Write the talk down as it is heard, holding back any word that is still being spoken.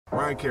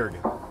Ryan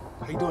Kerrigan.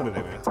 How you doing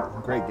today, man?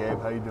 I'm great, Gabe.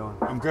 How you doing?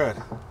 I'm good.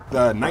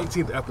 The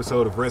 19th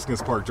episode of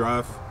Redskins Park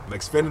Drive.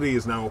 Xfinity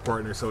is now a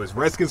partner, so it's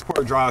Redskins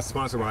Park Drive,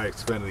 sponsored by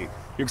Xfinity.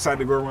 You excited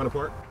to go around the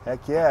park?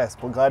 Heck yes.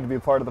 We're glad to be a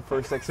part of the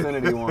first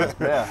Xfinity one.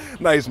 Yeah.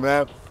 Nice,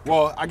 man.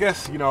 Well, I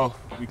guess, we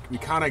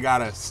kind of got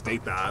to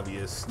state the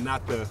obvious.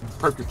 Not the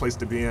perfect place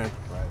to be in. Right.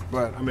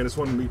 But, it's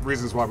one of the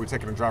reasons why we're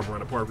taking a drive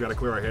around the park. We got to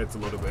clear our heads a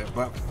little bit.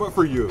 But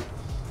for you,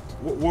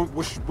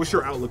 what's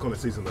your outlook on the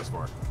season thus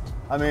far?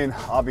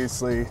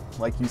 Obviously,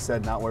 like you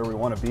said, not where we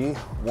want to be.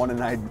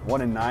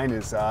 1-9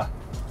 is,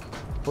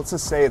 let's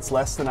just say it's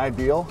less than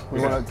ideal. We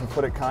want to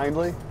put it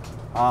kindly.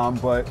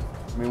 But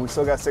we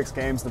still got 6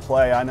 games to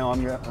play. I know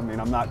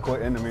I'm not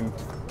quitting.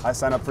 I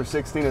sign up for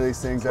 16 of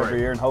these things every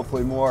year and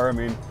hopefully more.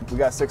 We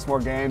got 6 more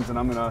games and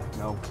I'm gonna,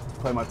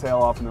 play my tail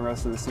off in the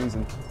rest of the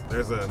season.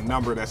 There's a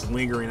number that's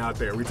lingering out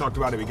there. We talked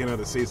about it at the beginning of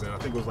the season. I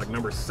think it was like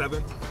number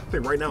 7. I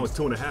think right now it's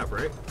 2.5,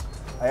 right?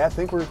 I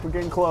think we're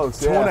getting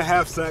close.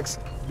 2.5 sacks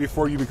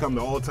before you become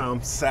the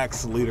all-time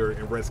sacks leader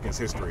in Redskins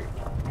history.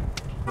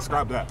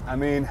 Describe that.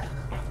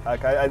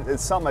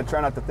 It's something I try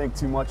not to think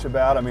too much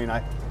about.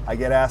 I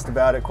get asked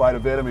about it quite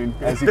a bit.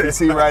 As you can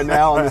see right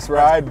now on this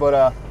ride, but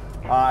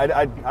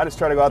I just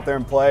try to go out there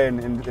and play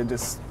and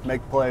just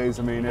make plays.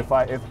 If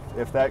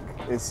that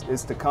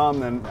is to come,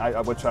 then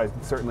which I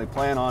certainly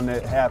plan on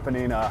it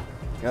happening.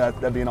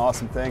 That'd be an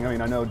awesome thing.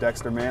 I know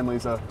Dexter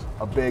Manley's a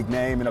big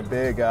name and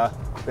a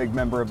big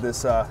member of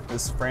this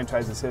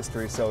franchise's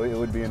history, so it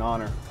would be an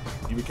honor.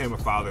 You became a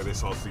father this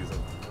whole season,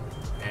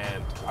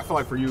 and I feel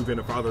like for you, being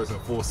a father is in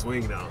full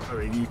swing now.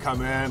 You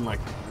come in,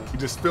 you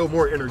just feel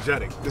more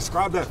energetic.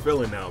 Describe that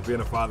feeling now, being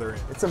a father.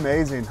 It's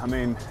amazing.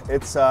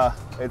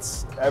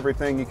 It's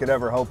everything you could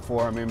ever hope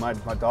for. My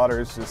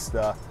daughter is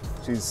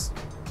she's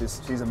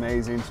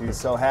amazing. She's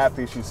so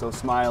happy. She's so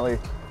smiley.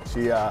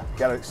 She's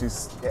about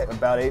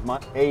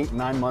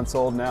 8-9 months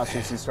old now, so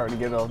she's starting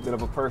to get a bit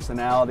of a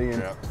personality,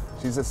 and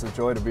she's just a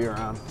joy to be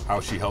around. How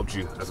she helped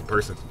you as a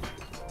person?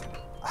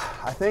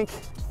 I think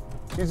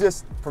she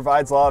just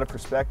provides a lot of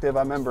perspective.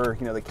 I remember,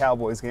 the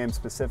Cowboys game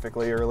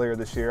specifically earlier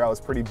this year. I was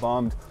pretty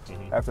bummed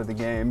after the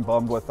game,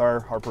 bummed with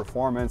our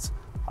performance.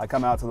 I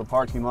come out to the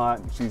parking lot,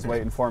 and she's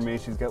waiting for me.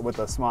 She's with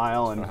a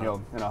smile and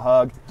and a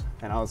hug,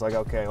 and I was like,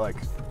 okay,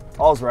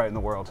 all's right in the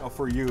world. Oh,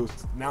 for you,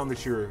 now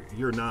that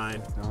you're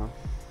 9.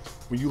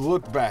 When you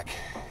look back,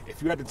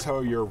 if you had to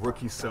tell your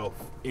rookie self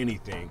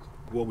anything,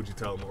 what would you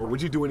tell him? Or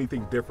would you do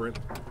anything different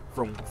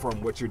from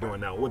what you're doing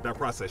now? Would that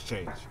process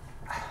change?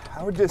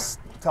 I would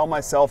just tell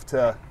myself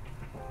to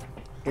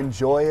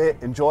enjoy it,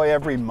 enjoy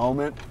every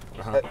moment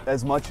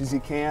as much as you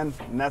can.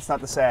 And that's not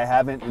to say I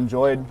haven't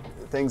enjoyed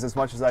things as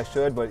much as I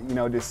should, but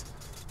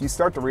you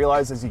start to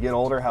realize as you get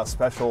older how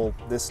special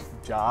this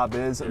job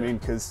is.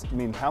 Because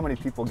how many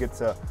people get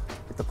to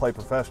play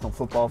professional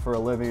football for a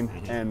living?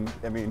 And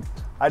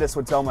I just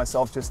would tell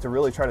myself just to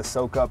really try to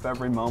soak up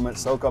every moment,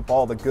 soak up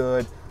all the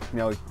good.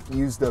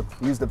 Use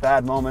the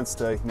bad moments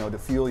to to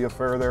fuel you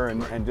further,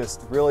 and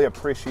just really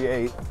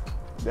appreciate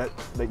that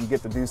you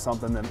get to do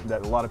something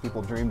that a lot of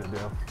people dream to do.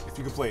 If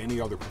you could play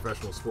any other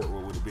professional sport,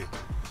 what would it be?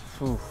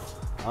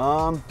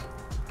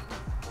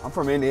 I'm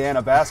from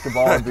Indiana.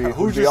 Basketball would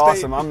be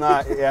awesome. I'm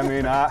not.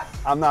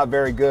 I'm not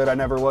very good. I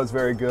never was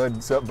very good.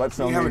 Do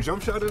you have a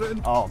jump shot at it?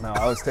 Oh no,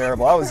 I was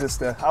terrible. I was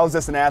just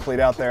an athlete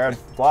out there. I'd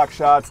block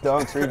shots,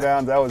 dunks,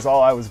 rebounds. That was all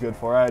I was good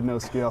for. I had no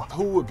skill.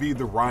 Who would be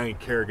the Ryan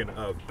Kerrigan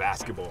of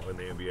basketball in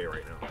the NBA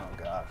right now? Oh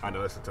God. I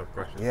know that's a tough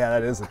question.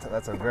 Yeah,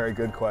 that's a very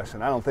good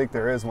question. I don't think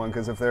there is one,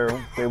 because if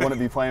they wouldn't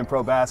be playing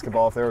pro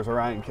basketball if there was a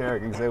Ryan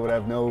Kerrigan, because they would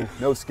have no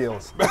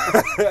skills.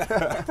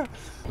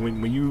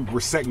 When you were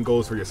setting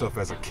goals for yourself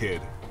as a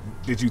kid,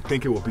 did you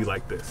think it would be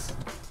like this?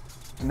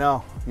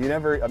 No, you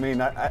never.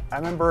 I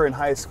remember in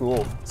high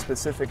school,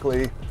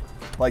 specifically,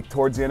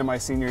 towards the end of my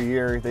senior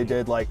year, they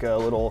did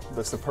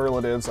the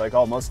superlatives,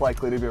 most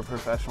likely to be a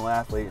professional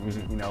athlete,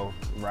 and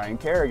Ryan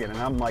Kerrigan, and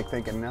I'm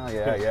thinking, no,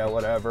 yeah,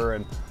 whatever,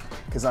 and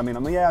because I'm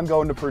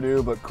going to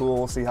Purdue, but cool,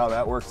 we'll see how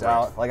that works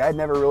out. I'd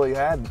never really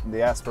had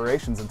the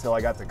aspirations until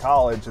I got to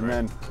college, and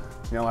then,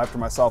 after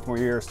my sophomore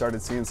year,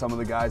 started seeing some of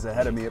the guys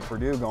ahead of me at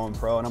Purdue going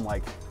pro, and I'm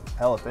like,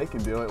 hell, if they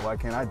can do it, why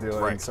can't I do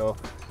it? Right. And so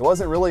it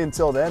wasn't really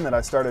until then that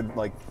I started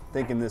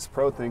thinking this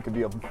pro thing could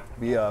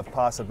be a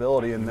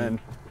possibility. And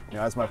then,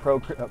 as my pro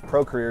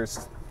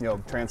careers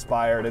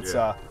transpired,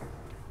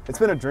 it's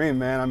been a dream,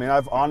 man.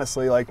 I've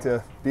honestly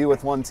to be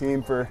with one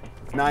team for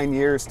 9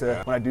 years.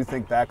 When I do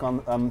think back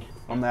on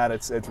that,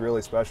 it's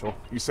really special.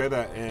 You say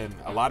that, and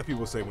a lot of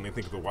people say when they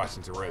think of the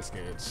Washington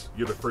Redskins,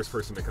 you're the first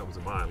person that comes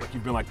to mind.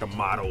 You've been the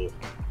model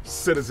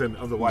citizen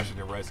of the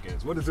Washington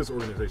Redskins. What does this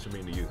organization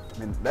mean to you?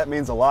 That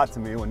means a lot to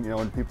me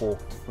when people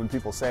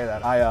say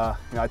that.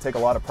 I take a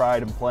lot of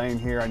pride in playing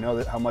here. I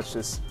know how much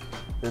this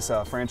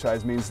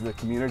franchise means to the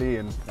community,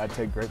 and I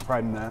take great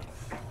pride in that.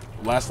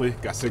 Lastly,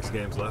 got 6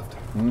 games left.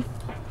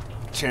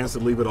 Chance to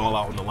leave it all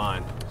out on the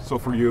line. So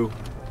for you,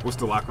 what's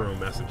the locker room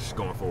message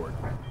going forward?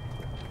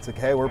 It's like,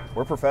 hey, we're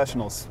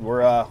professionals.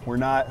 We're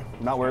not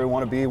where we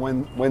want to be,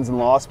 wins and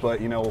loss,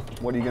 but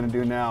what are you going to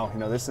do now?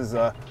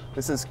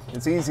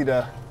 It's easy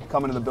to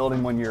come into the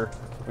building when you're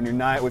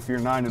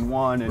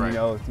 9-1 and Right. you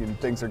know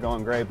things are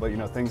going great, but you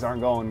know things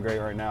aren't going great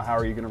right now. How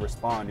are you going to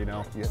respond? You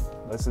know,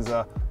 this is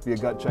be a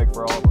gut check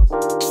for all of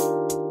us.